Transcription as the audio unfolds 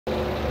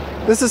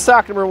This is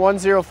stock number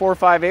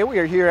 10458. We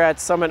are here at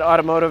Summit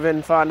Automotive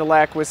in Fond du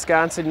Lac,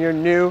 Wisconsin, your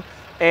new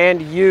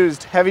and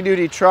used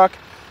heavy-duty truck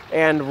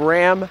and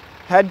Ram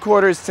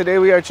headquarters. Today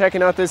we are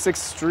checking out this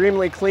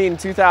extremely clean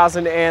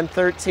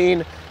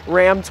 2013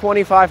 Ram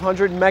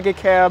 2500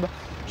 Megacab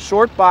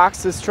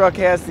Shortbox. This truck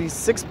has the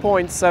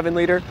 6.7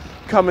 liter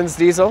Cummins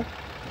diesel.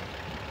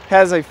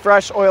 Has a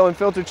fresh oil and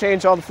filter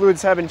change. All the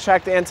fluids have been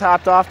checked and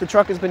topped off. The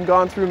truck has been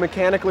gone through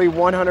mechanically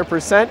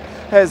 100%.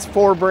 Has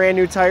 4 brand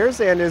new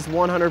tires and is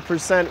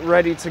 100%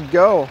 ready to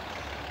go.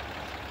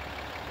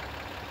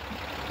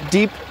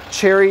 Deep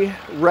cherry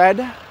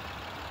red.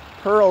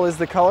 Pearl is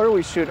the color.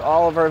 We shoot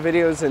all of our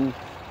videos in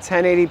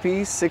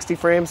 1080p, 60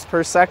 frames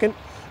per second.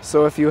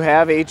 So if you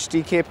have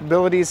HD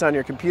capabilities on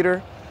your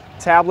computer,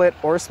 tablet,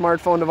 or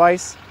smartphone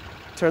device,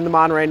 turn them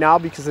on right now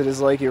because it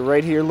is like you're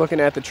right here looking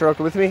at the truck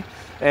with me.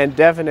 And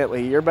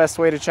definitely your best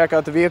way to check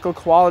out the vehicle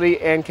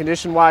quality and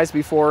condition wise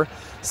before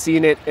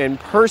seeing it in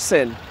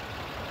person.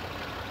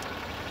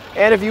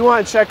 And if you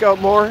want to check out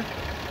more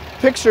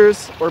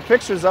pictures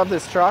of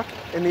this truck,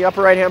 in the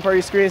upper right hand part of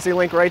your screen is a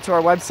link right to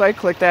our website.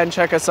 Click that and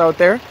check us out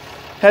there.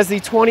 Has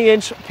the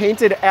 20-inch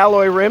painted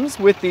alloy rims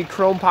with the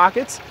chrome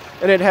pockets,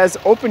 and it has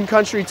Open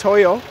Country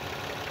Toyo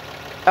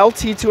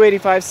L.T.C.H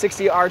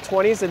 285/60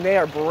 R20s, and they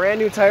are brand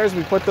new tires.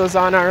 We put those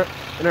on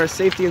in our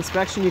safety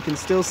inspection. You can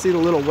still see the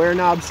little wear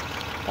knobs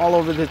all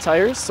over the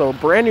tires, so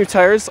brand new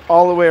tires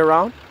all the way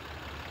around.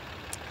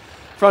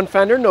 Front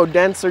fender, no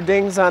dents or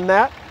dings on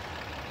that.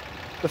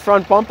 The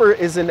front bumper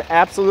is in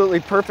absolutely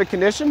perfect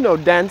condition, no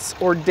dents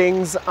or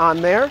dings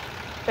on there,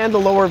 and the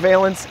lower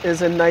valance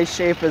is in nice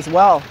shape as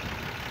well.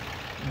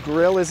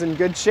 Grille is in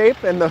good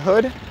shape, and the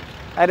hood,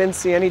 I didn't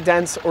see any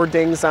dents or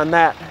dings on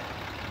that.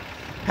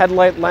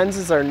 Headlight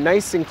lenses are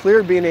nice and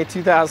clear, being a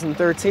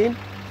 2013,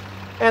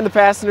 and the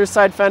passenger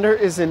side fender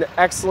is in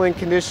excellent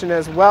condition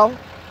as well.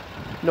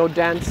 No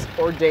dents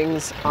or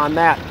dings on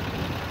that.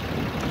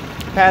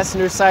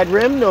 Passenger side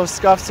rim, no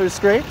scuffs or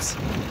scrapes.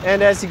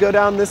 And as you go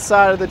down this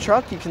side of the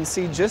truck, you can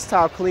see just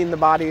how clean the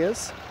body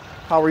is,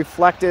 how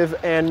reflective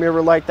and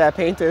mirror-like that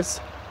paint is.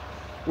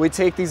 We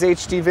take these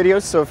HD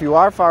videos, so if you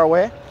are far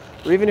away,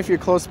 or even if you're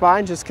close by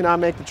and just cannot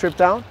make the trip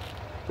down,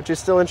 but you're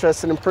still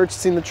interested in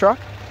purchasing the truck,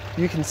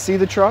 you can see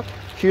the truck,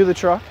 hear the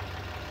truck,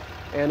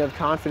 and have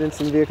confidence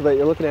in the vehicle that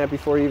you're looking at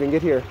before you even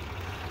get here.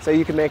 So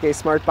you can make a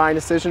smart buying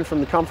decision from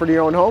the comfort of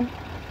your own home.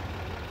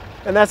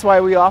 And that's why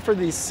we offer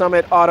the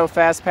Summit Auto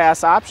Fast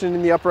Pass option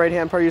in the upper right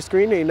hand part of your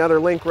screen. Another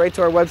link right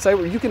to our website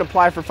where you can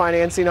apply for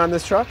financing on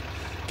this truck,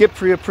 get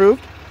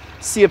pre-approved,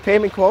 see a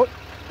payment quote,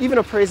 even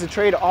appraise a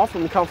trade, all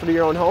from the comfort of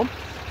your own home.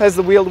 Has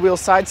the wheel-to-wheel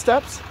side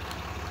steps,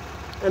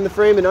 and the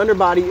frame and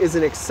underbody is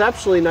in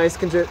exceptionally nice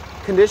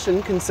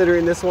condition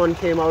considering this one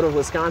came out of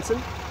Wisconsin.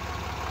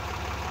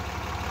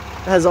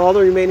 Has all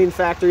the remaining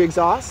factory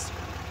exhaust,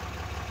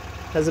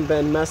 hasn't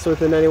been messed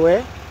with in any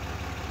way,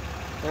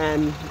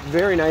 and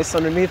very nice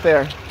underneath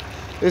there.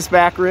 This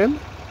back rim,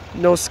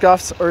 no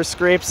scuffs or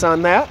scrapes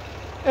on that,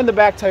 and the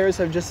back tires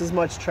have just as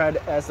much tread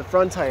as the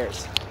front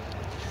tires.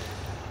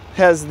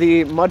 Has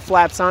the mud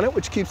flaps on it,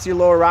 which keeps your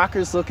lower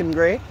rockers looking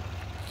great.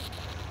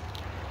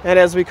 And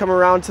as we come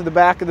around to the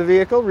back of the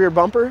vehicle, rear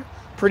bumper,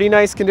 pretty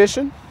nice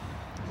condition.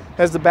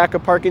 Has the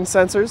backup parking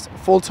sensors,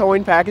 full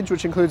towing package,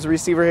 which includes a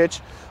receiver hitch,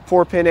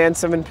 4-pin and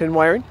 7-pin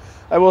wiring.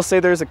 I will say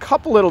there's a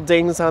couple little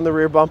dings on the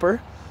rear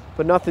bumper,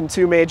 but nothing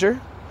too major.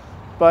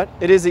 But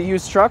it is a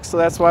used truck, so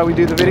that's why we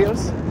do the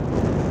videos.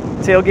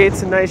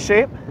 Tailgate's in nice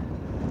shape.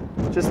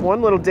 Just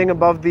one little ding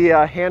above the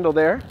handle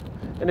there.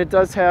 And it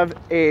does have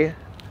a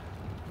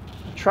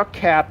truck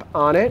cap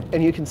on it,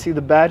 and you can see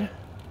the bed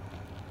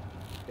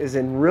is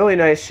in really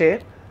nice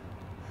shape.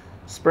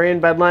 Spray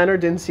and bed liner,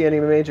 didn't see any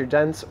major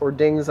dents or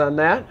dings on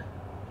that.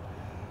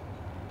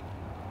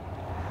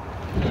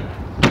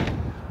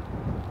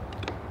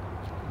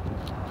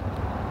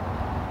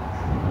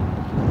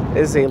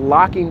 Is a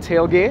locking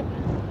tailgate.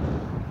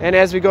 And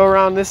as we go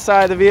around this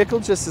side of the vehicle,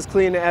 just as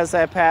clean as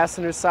that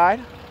passenger side.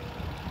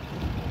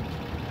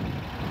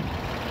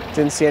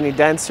 Didn't see any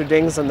dents or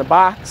dings on the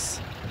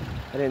box.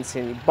 I didn't see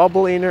any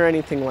bubbling or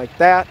anything like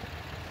that.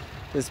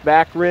 This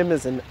back rim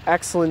is in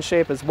excellent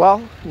shape as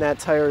well, and that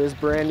tire is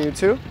brand new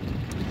too.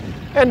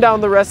 And down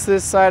the rest of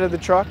this side of the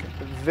truck,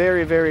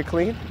 very, very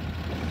clean.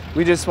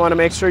 We just want to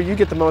make sure you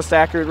get the most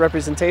accurate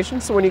representation,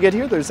 so when you get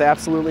here, there's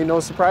absolutely no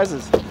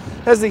surprises.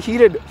 Has the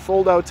heated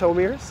fold-out tow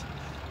mirrors.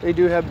 They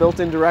do have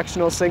built-in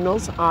directional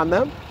signals on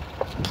them,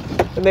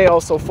 and they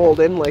also fold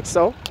in like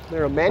so.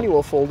 They're a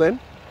manual fold-in.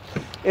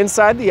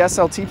 Inside, the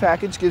SLT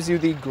package gives you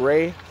the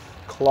gray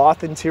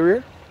cloth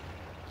interior.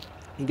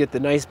 You get the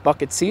nice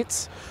bucket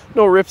seats.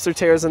 No rips or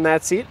tears in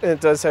that seat, and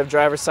it does have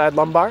driver's side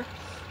lumbar,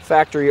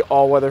 factory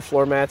all-weather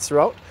floor mats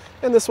throughout,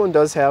 and this one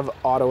does have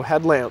auto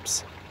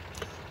headlamps.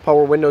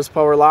 Power windows,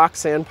 power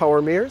locks, and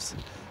power mirrors.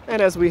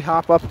 And as we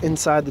hop up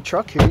inside the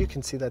truck here, you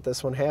can see that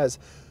this one has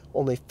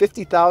only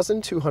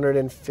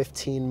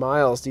 50,215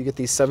 miles. You get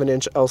the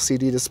 7-inch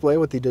LCD display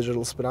with the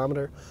digital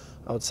speedometer,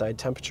 outside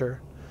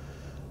temperature,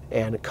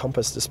 and a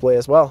compass display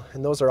as well.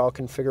 And those are all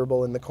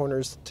configurable in the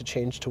corners to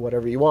change to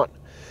whatever you want.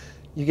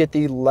 You get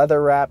the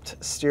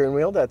leather-wrapped steering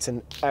wheel that's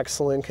in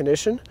excellent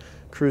condition.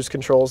 Cruise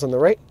controls on the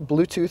right,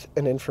 Bluetooth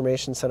and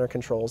information center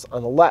controls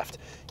on the left.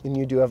 And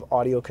you do have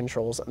audio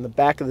controls on the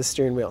back of the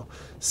steering wheel.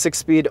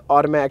 6-speed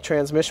automatic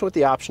transmission with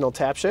the optional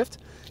tap shift.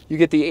 You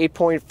get the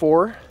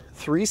 8.4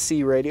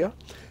 3C radio,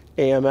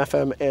 AM,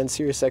 FM, and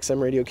Sirius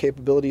XM radio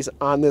capabilities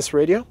on this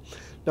radio.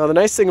 Now the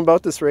nice thing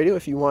about this radio,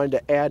 if you wanted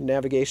to add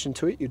navigation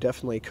to it, you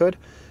definitely could.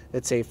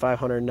 It's a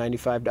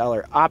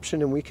 $595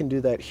 option, and we can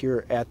do that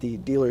here at the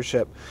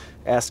dealership.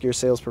 Ask your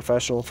sales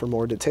professional for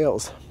more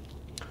details.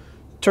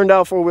 Turned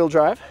out 4-wheel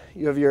drive.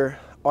 You have your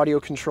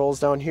audio controls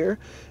down here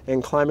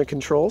and climate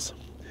controls.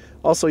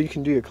 Also, you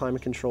can do your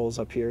climate controls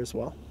up here as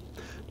well.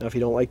 Now, if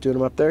you don't like doing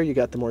them up there, you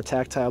got the more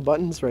tactile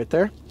buttons right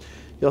there.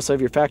 You also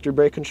have your factory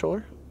brake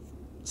controller,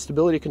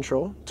 stability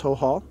control, tow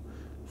haul,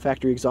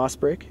 factory exhaust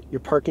brake. Your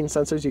parking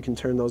sensors, you can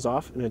turn those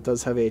off, and it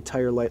does have a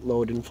tire light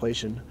load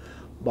inflation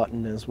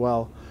button as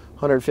well.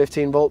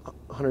 115 volt,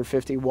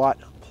 150 watt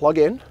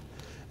plug-in.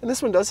 And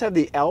this one does have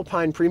the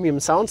Alpine premium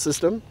sound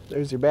system.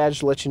 There's your badge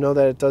to let you know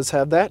that it does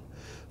have that.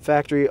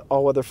 Factory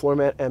all-weather floor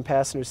mat and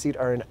passenger seat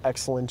are in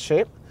excellent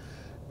shape.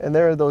 And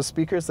there are those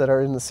speakers that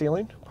are in the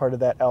ceiling. Part of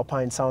that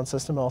Alpine sound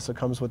system also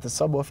comes with the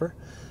subwoofer.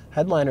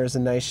 Headliner is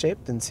in nice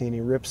shape. Didn't see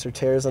any rips or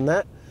tears on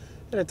that.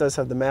 And it does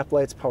have the map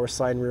lights, power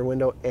slide rear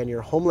window, and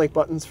your home link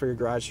buttons for your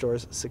garage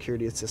doors,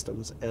 security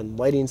systems, and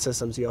lighting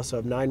systems. You also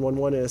have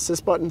 911 and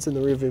assist buttons in the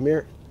rearview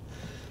mirror.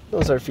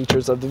 Those are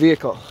features of the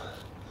vehicle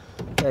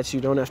that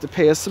you don't have to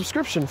pay a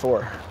subscription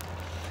for.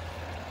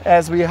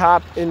 As we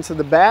hop into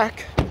the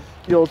back,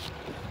 you'll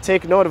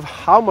take note of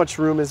how much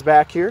room is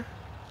back here.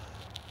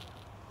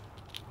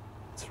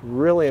 It's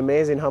really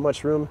amazing how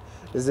much room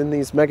is in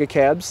these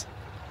Megacabs.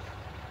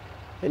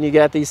 And you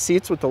got these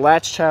seats with the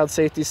Latch child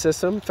safety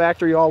system,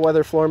 factory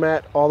all-weather floor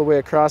mat all the way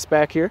across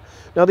back here.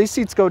 Now these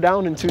seats go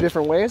down in 2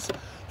 different ways.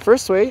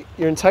 First way,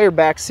 your entire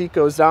back seat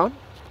goes down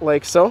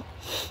like so,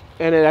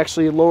 and it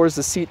actually lowers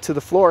the seat to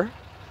the floor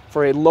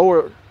for a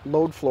lower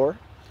load floor.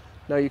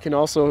 Now you can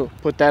also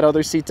put that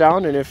other seat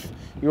down, and if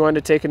you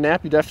wanted to take a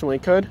nap, you definitely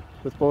could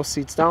with both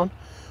seats down.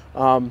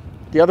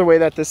 The other way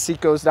that this seat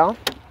goes down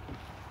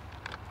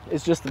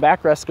is just the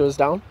backrest goes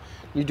down.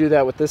 You do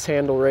that with this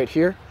handle right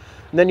here.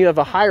 And then you have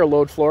a higher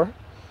load floor,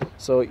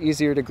 so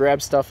easier to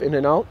grab stuff in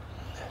and out.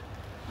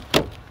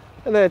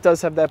 And then it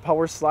does have that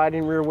power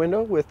sliding rear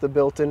window with the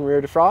built-in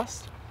rear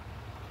defrost.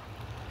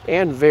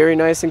 And very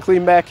nice and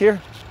clean back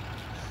here.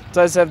 It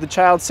does have the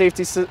child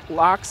safety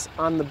locks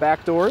on the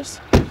back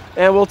doors.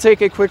 And we'll take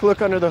a quick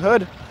look under the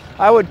hood.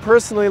 I would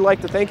personally like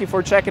to thank you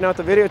for checking out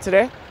the video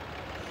today.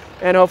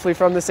 And hopefully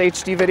from this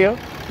HD video,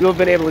 you'll have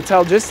been able to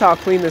tell just how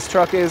clean this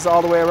truck is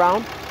all the way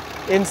around,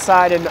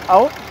 inside and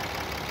out.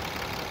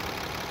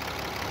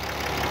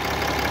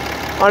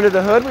 Under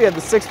the hood, we have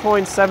the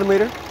 6.7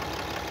 liter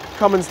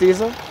Cummins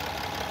diesel.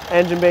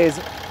 Engine bay is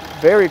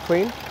very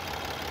clean,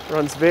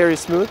 runs very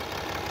smooth.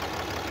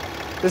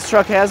 This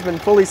truck has been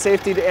fully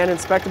safetied and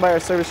inspected by our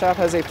service shop,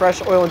 has a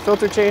fresh oil and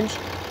filter change.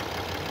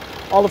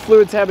 All the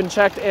fluids have been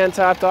checked and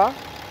topped off.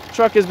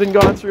 Truck has been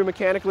gone through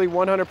mechanically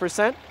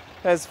 100%,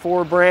 has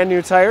 4 brand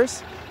new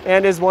tires,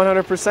 and is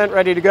 100%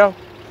 ready to go.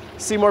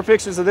 See more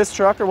pictures of this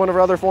truck or one of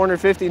our other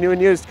 450 new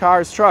and used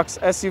cars, trucks,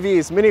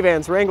 SUVs,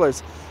 minivans,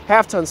 Wranglers,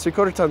 half tons,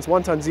 3/4 tons,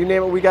 1 tons, you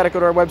name it, we got to go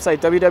to our website,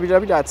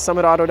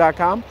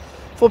 www.summitauto.com.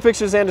 Full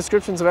pictures and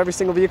descriptions of every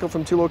single vehicle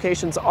from 2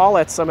 locations, all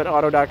at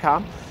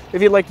summitauto.com.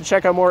 If you'd like to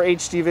check out more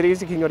HD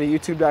videos, you can go to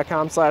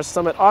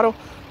youtube.com/summitauto.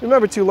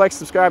 Remember to like,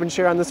 subscribe, and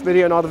share on this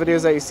video and all the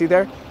videos that you see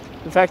there.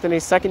 In fact, in a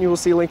second, you will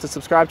see a link to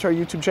subscribe to our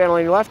YouTube channel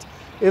on your left,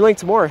 a link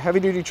to more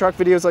heavy-duty truck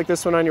videos like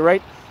this one on your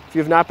right. If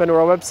you have not been to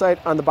our website,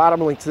 on the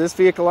bottom, a link to this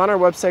vehicle on our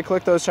website.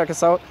 Click those, check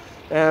us out,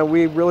 and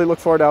we really look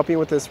forward to helping you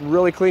with this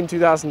really clean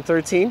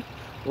 2013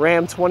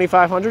 Ram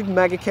 2500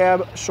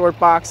 Megacab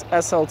Shortbox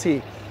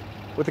SLT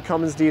with the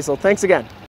Cummins diesel. Thanks again.